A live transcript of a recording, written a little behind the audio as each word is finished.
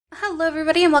Hello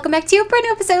everybody and welcome back to a brand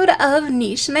new episode of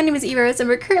Niche. My name is Erose and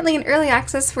we're currently in early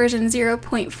access version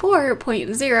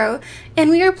 0.4.0 and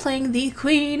we are playing the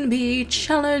Queen Bee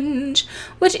Challenge,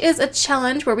 which is a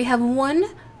challenge where we have one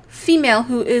female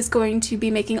who is going to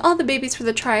be making all the babies for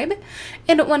the tribe,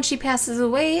 and once she passes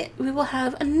away we will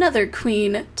have another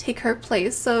queen take her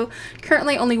place. So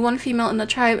currently only one female in the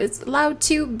tribe is allowed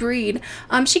to breed.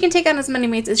 She can take on as many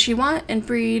mates as she wants and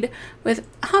breed with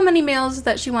how many males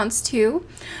that she wants to,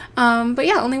 but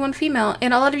yeah, only one female.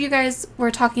 And a lot of you guys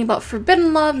were talking about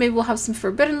forbidden love. Maybe we'll have some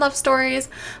forbidden love stories,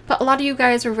 but a lot of you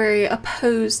guys were very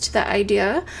opposed to that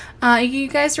idea. You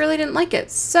guys really didn't like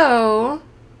it, so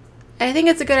I think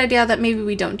it's a good idea that maybe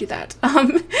we don't do that.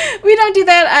 We don't do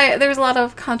that. There was a lot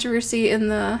of controversy in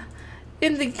the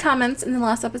comments in the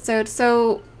last episode,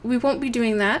 so we won't be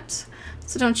doing that.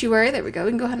 So don't you worry. There we go. We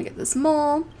can go ahead and get this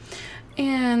mole.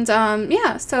 And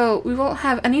yeah, so we won't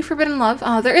have any forbidden love.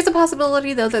 There is a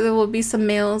possibility though that there will be some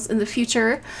males in the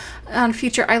future on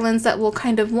future islands that will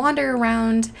kind of wander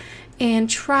around and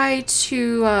try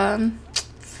to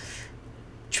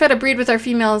breed with our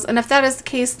females, and if that is the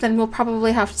case then we'll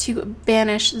probably have to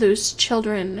banish those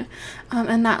children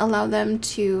and not allow them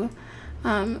to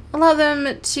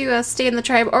stay in the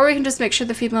tribe, or we can just make sure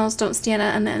the females don't stay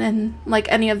in like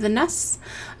any of the nests,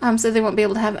 so they won't be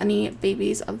able to have any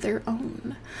babies of their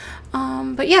own.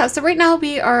 But yeah, so right now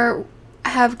we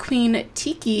have Queen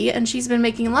Tiki, and she's been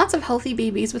making lots of healthy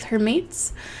babies with her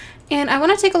mates. And I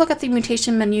want to take a look at the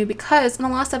mutation menu because in the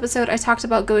last episode I talked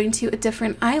about going to a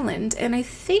different island, and I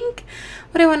think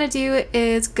what I want to do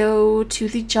is go to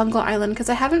the jungle island because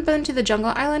I haven't been to the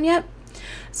jungle island yet.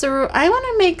 So I want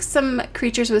to make some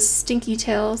creatures with stinky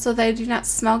tails so they do not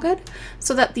smell good,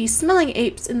 so that the smelling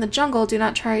apes in the jungle do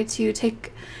not try to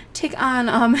take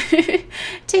on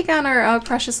take on our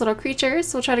precious little creatures.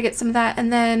 So we'll try to get some of that,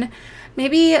 and then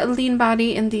maybe lean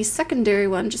body in the secondary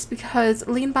one, just because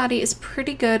lean body is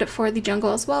pretty good for the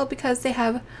jungle as well because they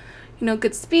have, you know,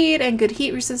 good speed and good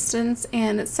heat resistance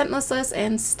and scentlessness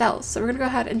and stealth. So we're gonna go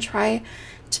ahead and try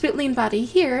to put lean body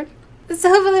here. So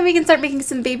hopefully we can start making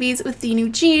some babies with the new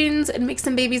genes and make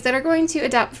some babies that are going to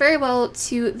adapt very well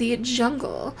to the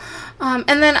jungle.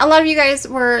 And then a lot of you guys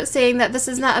were saying that this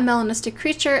is not a melanistic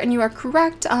creature, and you are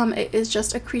correct. It is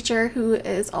just a creature who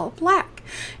is all black.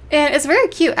 And it's very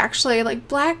cute actually, like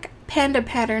black panda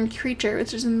pattern creature,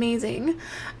 which is amazing.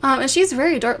 And she's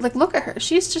very adorable. Like look at her,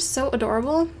 she's just so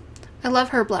adorable. I love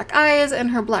her black eyes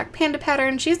and her black panda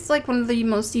pattern. She's like one of the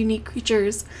most unique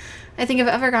creatures I think I've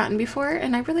ever gotten before,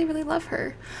 and I really, really love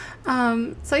her.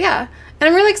 So yeah, and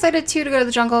I'm really excited too to go to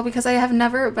the jungle because I have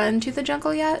never been to the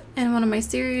jungle yet in one of my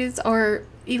series or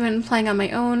even playing on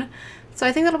my own. So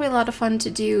I think that'll be a lot of fun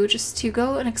to do, just to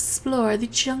go and explore the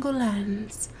jungle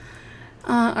lands.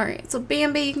 Alright, so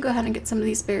Bambi, you can go ahead and get some of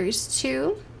these berries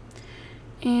too.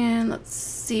 And let's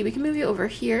see, we can move you over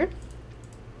here.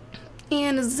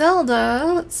 And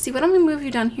Zelda, let's see, why don't we move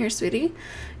you down here, sweetie?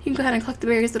 You can go ahead and collect the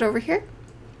berries that are over here.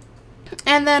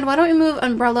 And then why don't we move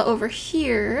Umbrella over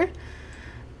here,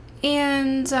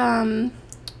 and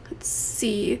let's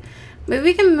see, maybe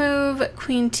we can move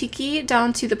Queen Tiki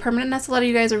down to the permanent nest. A lot of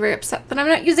you guys are very upset that I'm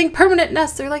not using permanent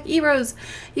nests. They're like, Erose,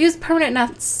 use permanent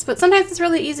nests, but sometimes it's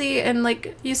really easy and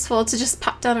like useful to just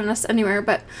pop down a nest anywhere,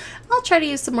 but I'll try to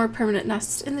use some more permanent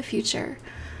nests in the future.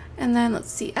 And then let's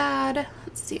see,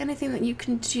 let's see, anything that you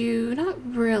can do? Not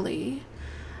really.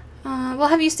 We'll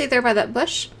have you stay there by that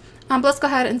bush. But let's go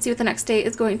ahead and see what the next day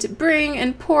is going to bring.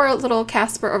 And poor little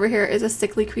Casper over here is a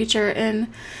sickly creature, and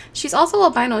she's also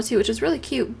albino too, which is really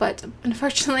cute, but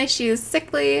unfortunately she is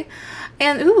sickly.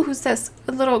 And ooh, who's this?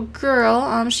 A little girl.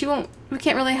 We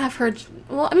can't really have her,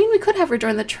 well, I mean we could have her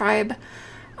join the tribe.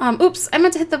 Oops, I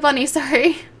meant to hit the bunny,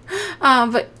 sorry.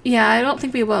 But yeah, I don't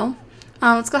think we will.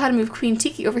 Let's go ahead and move Queen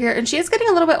Tiki over here, and she is getting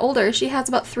a little bit older. She has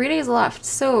about 3 days left,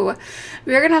 so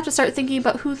we are going to have to start thinking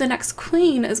about who the next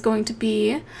queen is going to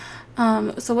be.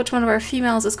 So which one of our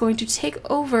females is going to take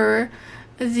over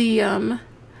the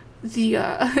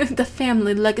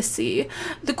family legacy,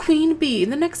 the queen bee,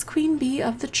 the next queen bee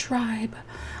of the tribe.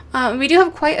 We do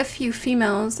have quite a few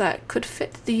females that could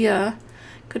fit the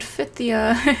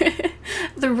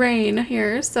the reign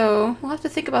here, so we'll have to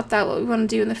think about that, what we want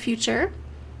to do in the future.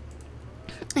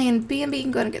 And B&B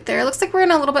can go ahead and get there. It looks like we're in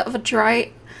a little bit of a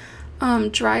dry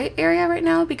area right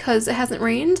now because it hasn't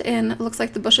rained, and it looks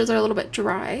like the bushes are a little bit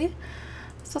dry.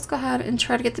 So let's go ahead and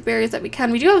try to get the berries that we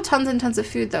can. We do have tons and tons of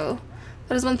food though.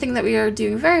 That is one thing that we are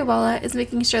doing very well at, is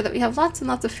making sure that we have lots and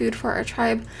lots of food for our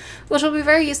tribe, which will be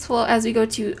very useful as we go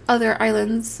to other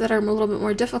islands that are a little bit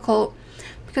more difficult,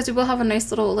 because we will have a nice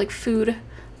little like food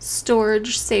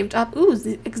storage saved up. Ooh,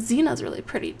 Xena's really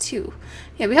pretty too.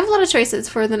 Yeah, we have a lot of choices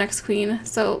for the next queen.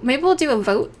 So maybe we'll do a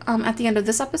vote at the end of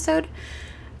this episode.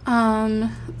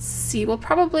 Let's see. We'll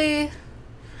probably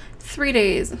 3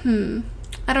 days.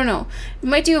 I don't know. We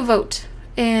might do a vote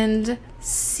and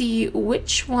see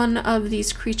which one of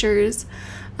these creatures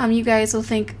you guys will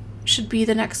think should be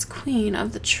the next queen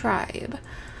of the tribe.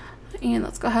 And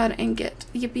let's go ahead and get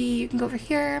Yippee. You can go over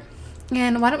here.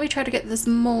 And why don't we try to get this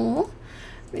mole?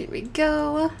 There we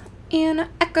go. And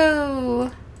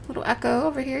Echo. Little Echo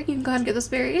over here. You can go ahead and get those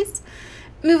berries.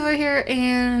 Move over here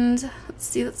and let's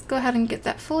see. Let's go ahead and get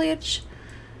that foliage.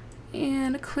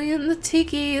 And Queen the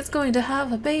Tiki is going to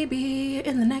have a baby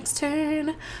in the next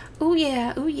turn. Oh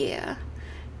yeah, oh yeah.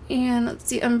 And let's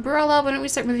see, Umbrella, why don't we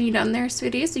start moving you down there,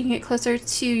 sweetie, so you can get closer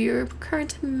to your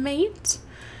current mate.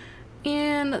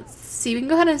 And let's see, we can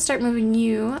go ahead and start moving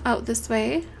you out this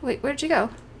way. Wait, where'd you go?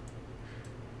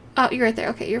 Oh, you're right there.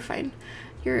 Okay, you're fine.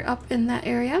 You're up in that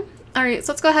area. Alright,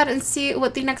 so let's go ahead and see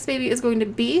what the next baby is going to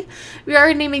be. We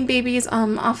are naming babies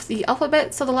off the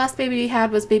alphabet. So the last baby we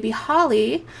had was baby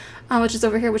Holly, which is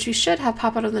over here, which we should have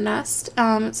pop out of the nest.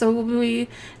 So we'll be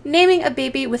naming a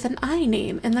baby with an I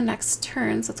name in the next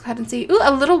turn. So let's go ahead and see. Ooh,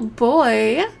 a little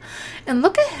boy. And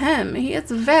look at him. He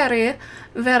is very,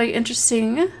 very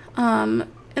interesting.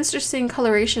 Interesting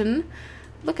coloration.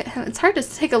 Look at him. It's hard to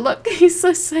take a look. He's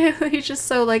just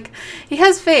so like, he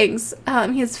has fangs.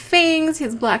 He has fangs, he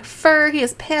has black fur, he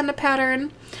has panda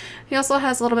pattern. He also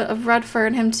has a little bit of red fur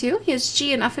in him too. He has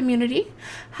G and F immunity,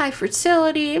 high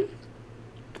fertility.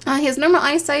 He has normal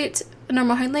eyesight,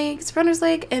 normal hind legs, runner's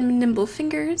leg, and nimble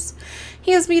fingers.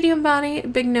 He has medium body,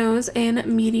 big nose, and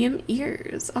medium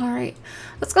ears. Alright,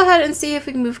 let's go ahead and see if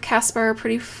we can move Caspar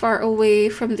pretty far away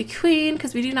from the queen,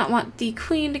 because we do not want the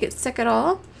queen to get sick at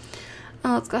all.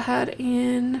 Let's go ahead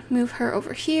and move her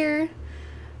over here,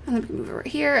 and then we can move her right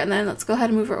here, and then let's go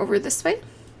ahead and move her over this way.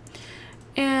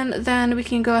 And then we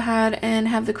can go ahead and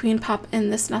have the queen pop in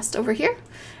this nest over here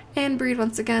and breed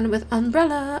once again with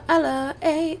Umbrella, Ella,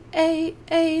 A.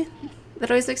 That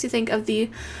always makes you think of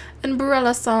the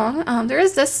Umbrella song. There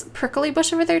is this prickly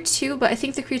bush over there too, but I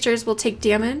think the creatures will take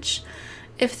damage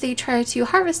if they try to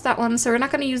harvest that one, so we're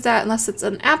not going to use that unless it's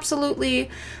an absolutely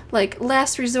like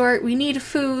last resort. We need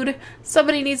food.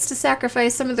 Somebody needs to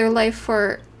sacrifice some of their life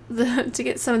for to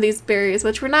get some of these berries,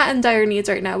 which we're not in dire needs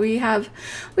right now. We have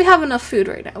enough food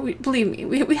right now. Believe me,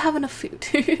 we have enough food.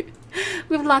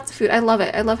 We have lots of food. I love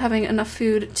it. I love having enough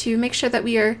food to make sure that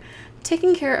we are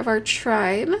taking care of our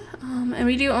tribe. And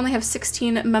we do only have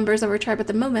 16 members of our tribe at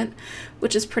the moment,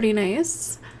 which is pretty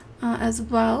nice. As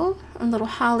well. And little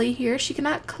Holly here, she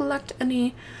cannot collect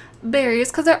any berries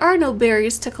because there are no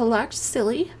berries to collect.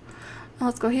 Silly.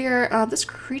 Let's go here. This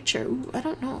creature, ooh, I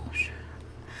don't know.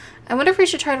 I wonder if we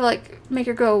should try to like make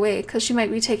her go away, because she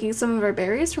might be taking some of our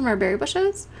berries from our berry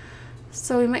bushes.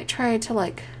 So we might try to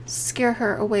like scare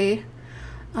her away.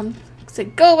 Say,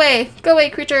 go away,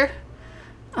 creature.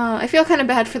 I feel kind of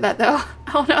bad for that though.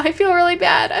 Oh no, I feel really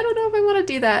bad. I don't know if I want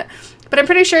to do that, but I'm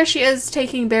pretty sure she is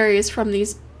taking berries from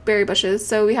these berry bushes,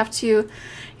 so we have to, you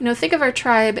know, think of our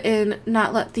tribe and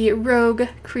not let the rogue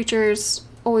creatures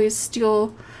always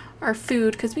steal our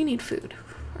food, because we need food.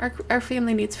 Our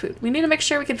family needs food. We need to make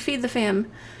sure we can feed the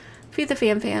fam. Feed the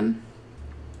fam.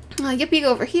 Yippee,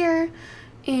 go over here,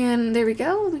 and there we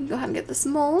go. We can go ahead and get this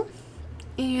mole,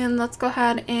 and let's go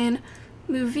ahead and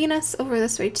move Venus over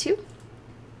this way too,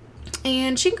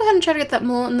 and she can go ahead and try to get that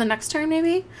mole in the next turn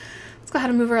maybe. Let's go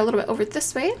ahead and move her a little bit over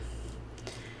this way.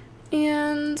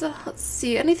 And let's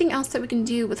see, anything else that we can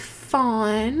do with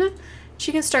Fawn?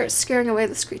 She can start scaring away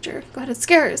this creature. Go ahead and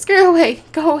scare her. Scare her away.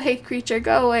 Go away, creature.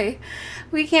 Go away.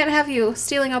 We can't have you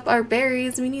stealing up our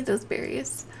berries. We need those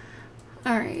berries.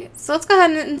 Alright, so let's go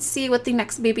ahead and see what the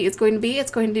next baby is going to be.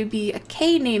 It's going to be a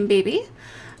K-name baby.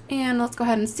 And let's go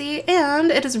ahead and see.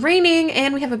 And it is raining,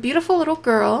 and we have a beautiful little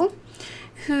girl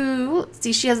who, let's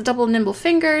see, she has double nimble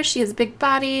fingers. She has a big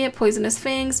body, poisonous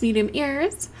fangs, medium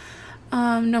ears.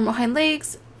 Normal hind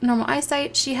legs, normal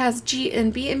eyesight. She has G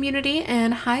and B immunity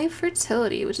and high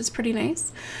fertility, which is pretty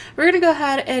nice. We're going to go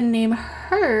ahead and name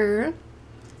her.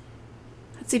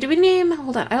 Let's see, did we name,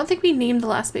 hold on, I don't think we named the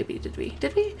last baby, did we?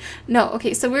 Did we? No,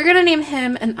 okay, so we're going to name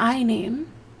him an I name.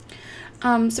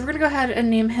 So we're going to go ahead and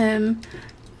name him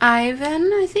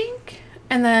Ivan, I think.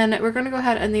 And then we're going to go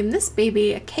ahead and name this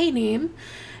baby a K name.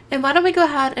 And why don't we go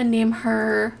ahead and name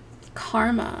her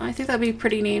Karma? I think that'd be a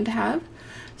pretty name to have.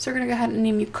 So we're going to go ahead and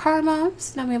name you Karma.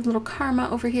 So now we have little Karma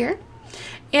over here.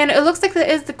 And it looks like that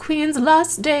is the queen's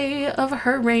last day of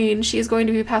her reign. She is going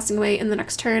to be passing away in the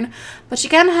next turn, but she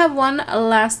can have one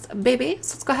last baby.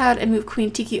 So let's go ahead and move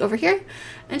Queen Tiki over here,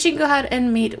 and she can go ahead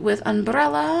and mate with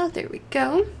Umbrella. There we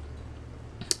go.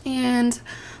 And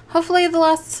hopefully the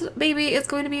last baby is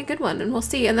going to be a good one, and we'll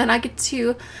see. And then I get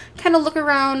to kind of look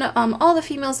around all the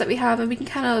females that we have, and we can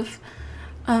kind of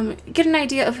get an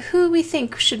idea of who we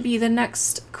think should be the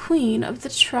next queen of the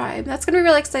tribe. That's going to be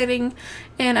really exciting,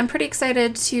 and I'm pretty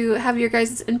excited to have your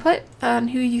guys' input on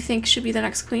who you think should be the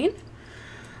next queen.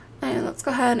 And let's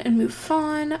go ahead and move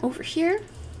Fawn over here.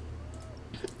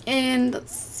 And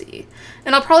let's see.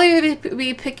 And I'll probably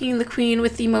be picking the queen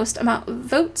with the most amount of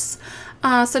votes.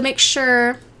 So make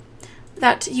sure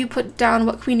that you put down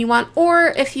what queen you want, or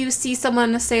if you see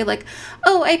someone say like,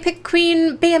 oh, I picked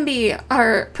Queen Bambi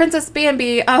or Princess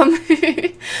Bambi,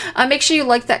 make sure you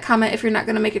like that comment. If you're not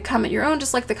going to make a comment your own,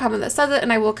 just like the comment that says it,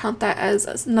 and I will count that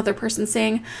as another person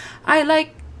saying, I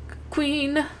like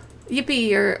Queen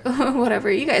Yippee, or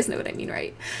whatever. You guys know what I mean,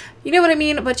 right? You know what I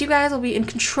mean, but you guys will be in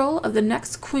control of the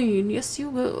next queen. Yes, you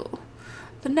will.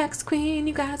 The next queen,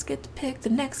 you guys get to pick the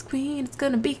next queen. It's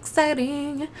gonna be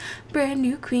exciting. Brand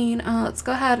new queen. Let's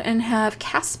go ahead and have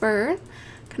Casper.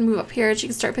 Can move up here. She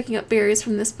can start picking up berries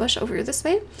from this bush over this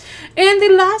way. And the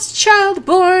last child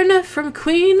born from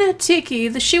Queen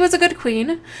Tiki. She was a good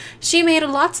queen. She made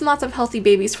lots and lots of healthy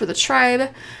babies for the tribe.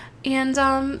 And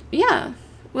yeah,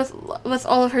 with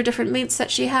all of her different mates that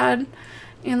she had.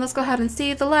 And let's go ahead and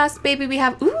see. The last baby we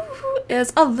have, ooh,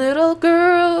 is a little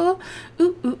girl.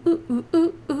 Ooh, ooh, ooh, ooh,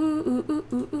 ooh, ooh, ooh,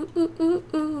 ooh, ooh, ooh, ooh,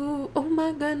 ooh. Oh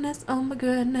my goodness, oh my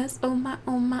goodness, oh my,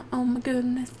 oh my, oh my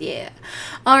goodness, yeah.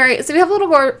 Alright, so we have a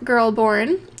little girl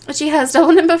born. She has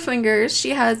double nimble fingers.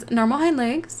 She has normal hind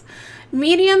legs,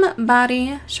 medium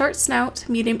body, short snout,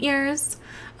 medium ears,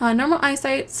 normal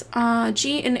eyesight,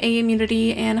 G and A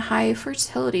immunity, and high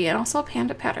fertility, and also a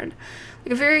panda pattern.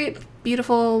 Like a very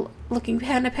beautiful looking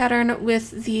panda pattern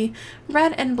with the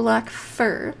red and black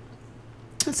fur.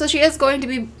 So she is going to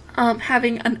be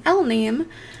having an L name.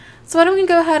 So why don't we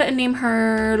go ahead and name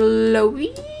her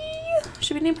Loey?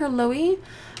 Should we name her Loey?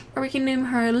 Or we can name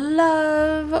her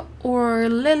Love or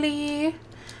Lily.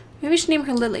 Maybe we should name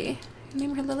her Lily.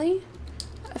 Name her Lily?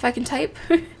 If I can type.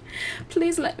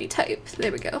 Please let me type.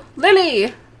 There we go.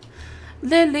 Lily!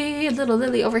 Lily, little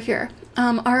Lily over here.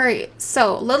 Alright,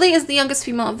 so Lily is the youngest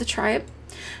female of the tribe.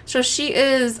 So she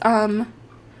is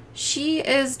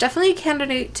definitely a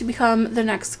candidate to become the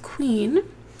next queen.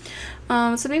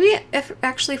 So maybe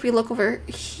if we look over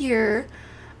here,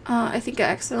 I think I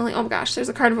accidentally, oh my gosh, there's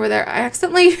a carnivore there. I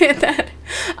accidentally hit that.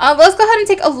 Let's go ahead and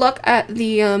take a look at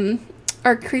the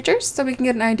our creatures so we can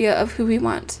get an idea of who we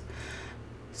want.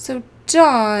 So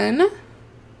Dawn,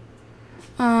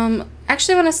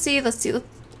 actually I want to see, let's see.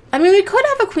 I mean, we could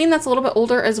have a queen that's a little bit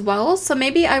older as well. So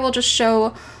maybe I will just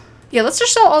show, yeah, let's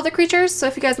just show all the creatures. So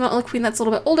if you guys want a queen that's a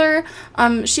little bit older,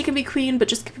 she can be queen, but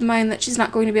just keep in mind that she's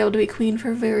not going to be able to be queen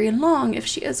for very long if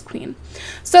she is queen.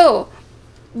 So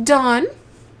Dawn,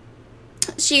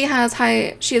 she has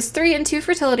 3 and 2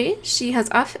 fertility. She has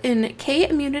F and K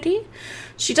immunity.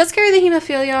 She does carry the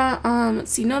hemophilia.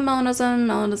 Let's see, no melanism,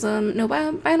 no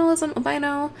bienalism,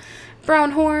 albino,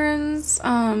 brown horns.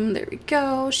 There we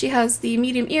go. She has the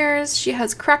medium ears. She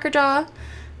has cracker jaw,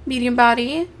 medium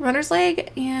body, runner's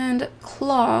leg, and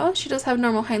claw. She does have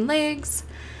normal hind legs.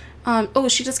 Oh,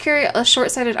 she does carry a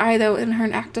short-sighted eye though in her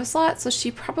inactive slot, so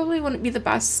she probably wouldn't be the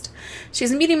best. She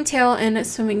has a medium tail and a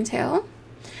swimming tail.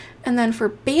 And then for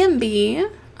Bambi,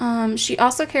 she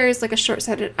also carries like a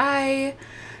short-sighted eye.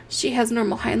 She has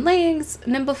normal hind legs,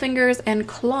 nimble fingers, and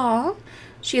claw.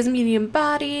 She has medium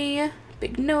body,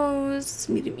 big nose,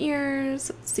 medium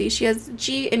ears. Let's see, she has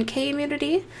G and K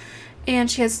immunity, and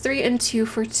she has 3 and 2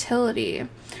 fertility.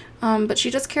 But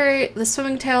she does carry the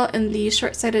swimming tail and the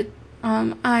short-sighted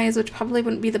eyes, which probably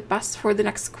wouldn't be the best for the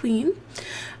next queen.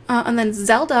 And then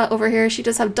Zelda over here, she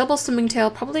does have double swimming tail,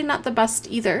 probably not the best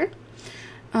either.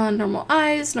 Normal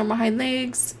eyes, normal hind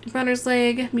legs, runner's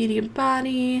leg, medium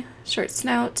body, short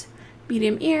snout,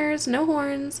 medium ears, no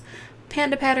horns,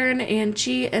 panda pattern, and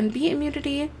G and B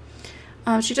immunity.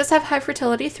 She does have high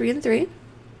fertility, 3 and 3.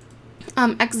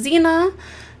 Xena,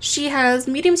 she has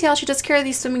medium tail. She does carry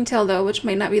the swimming tail though, which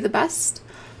might not be the best.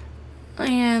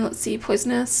 And let's see,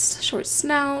 poisonous, short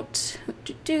snout.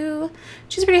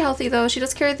 She's pretty healthy though. She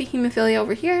does carry the hemophilia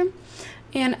over here,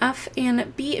 and F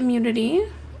and B immunity.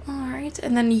 Alright,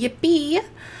 and then Yippee,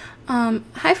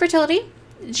 high fertility,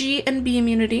 G and B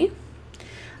immunity.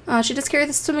 She does carry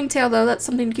the swimming tail though, that's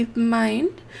something to keep in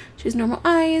mind. She has normal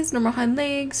eyes, normal hind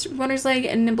legs, runner's leg,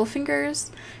 and nimble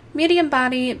fingers, medium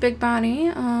body, big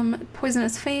body,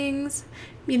 poisonous fangs,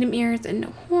 medium ears, and no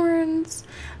horns.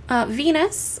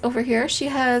 Venus over here, she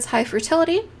has high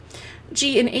fertility,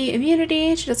 G and A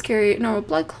immunity. She does carry normal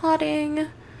blood clotting.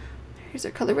 Here's her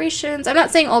colorations. I'm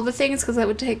not saying all the things because that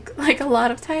would take like a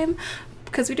lot of time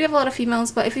because we do have a lot of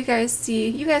females, but if you guys see,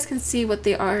 you guys can see what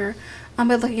they are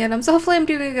by looking at them. So hopefully I'm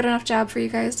doing a good enough job for you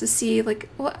guys to see like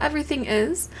what everything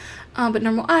is. But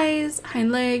normal eyes,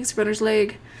 hind legs, runner's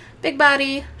leg, big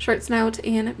body, short snout,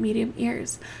 and medium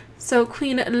ears. So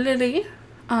Queen Lily,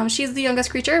 she's the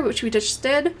youngest creature, which we just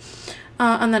did.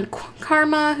 And then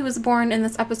Karma, who was born in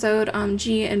this episode,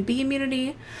 G and B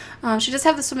immunity. She does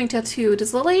have the swimming tail too.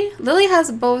 Does Lily? Lily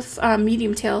has both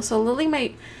medium tail, so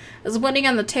Lily is winning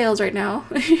on the tails right now.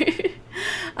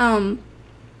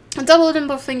 Double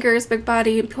nimble fingers, big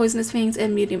body, poisonous fangs,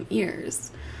 and medium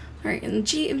ears. Alright, and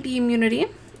G and B immunity.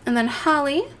 And then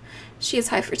Holly, she has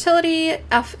high fertility,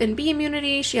 F and B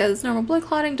immunity. She has normal blood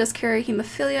clotting, does carry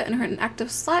hemophilia in her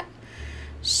inactive slot.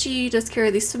 She does carry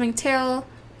the swimming tail,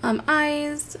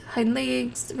 eyes, hind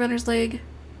legs, runner's leg,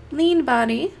 lean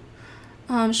body,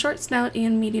 short snout,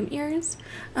 and medium ears.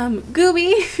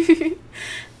 Gooby,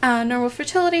 normal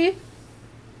fertility,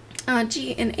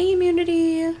 G and A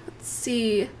immunity. Let's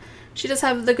see. She does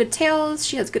have the good tails,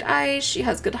 she has good eyes, she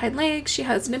has good hind legs, she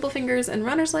has nibble fingers and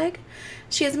runner's leg.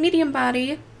 She has medium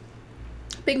body,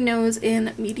 big nose,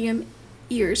 and medium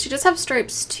ears. She does have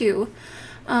stripes too.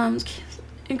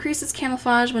 Increases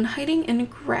camouflage when hiding in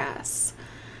grass.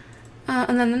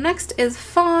 And then the next is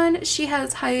Fawn. She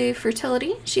has high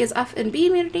fertility. She has F and B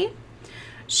immunity.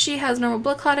 She has normal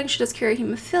blood clotting. She does carry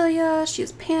hemophilia. She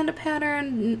has panda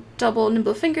pattern, double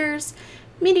nimble fingers,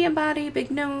 medium body, big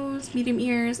nose, medium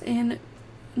ears, and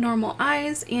normal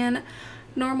eyes, and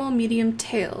normal medium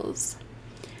tails.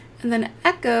 And then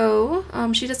Echo,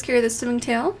 she does carry the swimming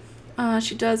tail.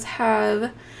 She does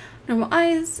have normal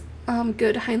eyes,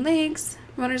 good hind legs,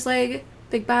 runner's leg,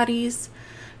 big bodies,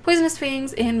 poisonous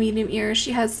fangs, and medium ears.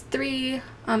 She has 3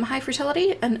 high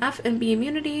fertility, an F and B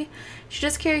immunity. She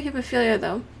does carry hemophilia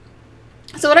though.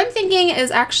 So what I'm thinking is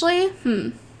actually,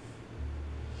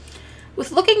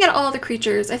 with looking at all the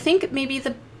creatures, I think maybe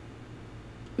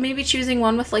choosing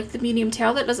one with like the medium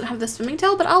tail that doesn't have the swimming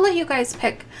tail, but I'll let you guys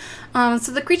pick.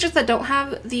 So the creatures that don't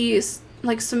have these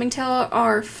like swimming tail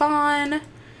are Fawn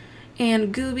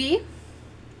and Gooby,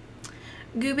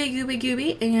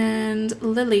 and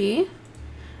Lily.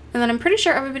 And then I'm pretty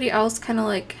sure everybody else kind of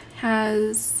like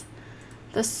has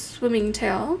the swimming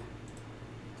tail.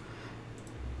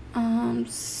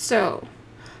 So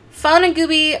Fawn and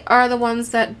Gooby are the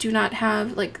ones that do not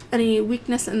have like any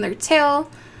weakness in their tail.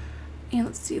 And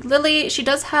let's see, Lily, she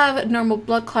does have normal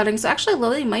blood clotting, so actually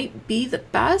Lily might be the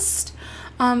best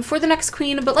for the next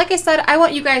queen. But like I said, I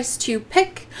want you guys to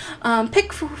pick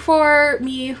for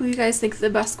me who you guys think the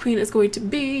best queen is going to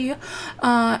be,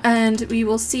 and we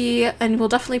will see, and we'll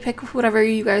definitely pick whatever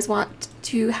you guys want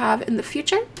to have in the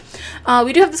future.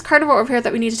 We do have this carnivore over here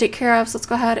that we need to take care of, so let's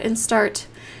go ahead and start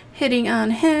hitting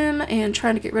on him and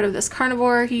trying to get rid of this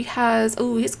carnivore. He has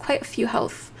quite a few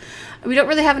health. We don't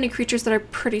really have any creatures that are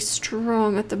pretty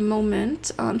strong at the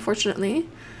moment, unfortunately.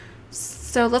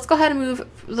 So let's go ahead and move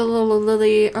the little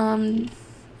Lily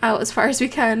out as far as we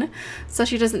can so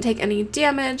she doesn't take any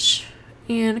damage.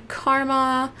 And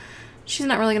Karma, she's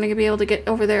not really going to be able to get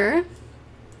over there.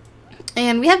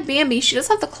 And we have Bambi. She does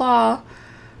have the claw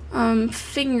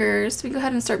fingers. We can go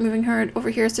ahead and start moving her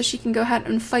over here so she can go ahead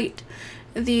and fight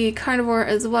the carnivore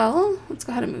as well. Let's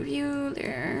go ahead and move you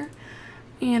there.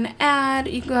 And add,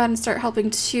 you can go ahead and start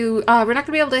helping too. We're not going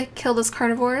to be able to kill this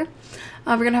carnivore.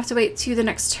 We're going to have to wait to the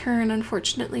next turn,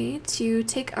 unfortunately, to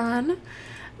take on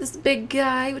this big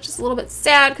guy, which is a little bit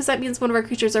sad because that means one of our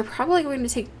creatures are probably going to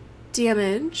take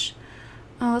damage.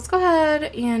 Let's go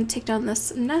ahead and take down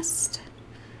this nest.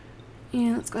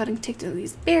 And let's go ahead and take down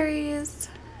these berries.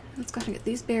 Let's go ahead and get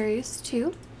these berries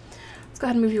too. Let's go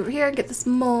ahead and move you over here and get this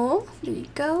mole. There you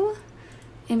go.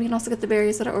 And we can also get the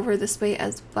berries that are over this way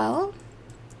as well.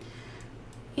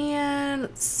 And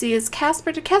let's see, did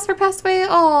Casper pass away?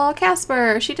 Oh,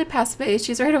 Casper, she did pass away.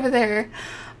 She's right over there.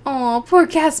 Oh, poor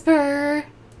Casper.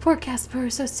 Poor Casper,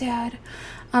 so sad.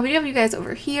 We do have you guys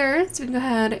over here, so we can go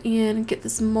ahead and get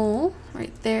this mole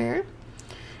right there.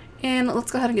 And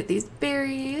let's go ahead and get these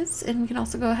berries. And we can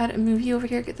also go ahead and move you over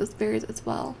here, get those berries as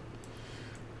well.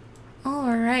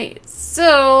 Alright,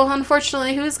 so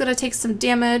unfortunately, who's going to take some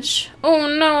damage? Oh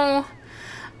no.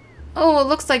 Oh, it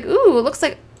looks like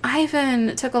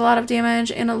Ivan took a lot of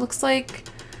damage, and it looks like,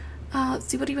 let's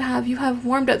see, what do you have? You have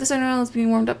warmed up. This animal is being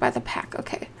warmed up by the pack.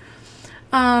 Okay.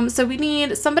 So we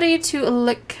need somebody to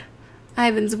lick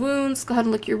Ivan's wounds. Go ahead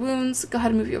and lick your wounds. Go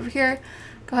ahead and move you over here.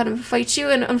 Go go ahead and fight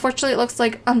you. And unfortunately, it looks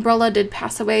like Umbrella did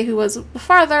pass away, who was the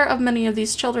father of many of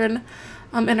these children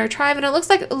in our tribe. And it looks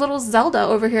like little Zelda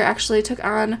over here actually took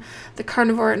on the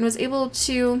carnivore and was able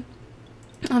to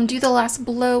do the last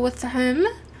blow with him,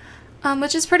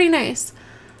 which is pretty nice.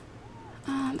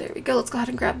 There we go. Let's go ahead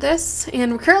and grab this.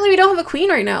 And currently we don't have a queen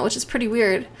right now, which is pretty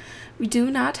weird. We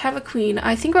do not have a queen.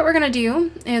 I think what we're going to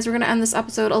do is we're going to end this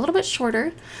episode a little bit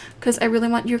shorter because I really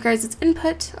want your guys'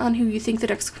 input on who you think the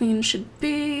next queen should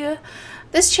be.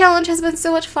 This challenge has been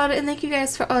so much fun, and thank you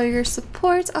guys for all your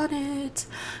support on it.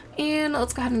 And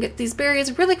let's go ahead and get these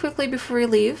berries really quickly before we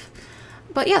leave.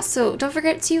 But yeah, so don't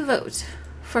forget to vote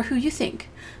for who you think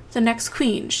the next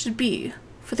queen should be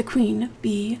for the Queen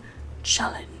Bee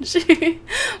Challenge.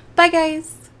 Bye,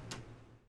 guys.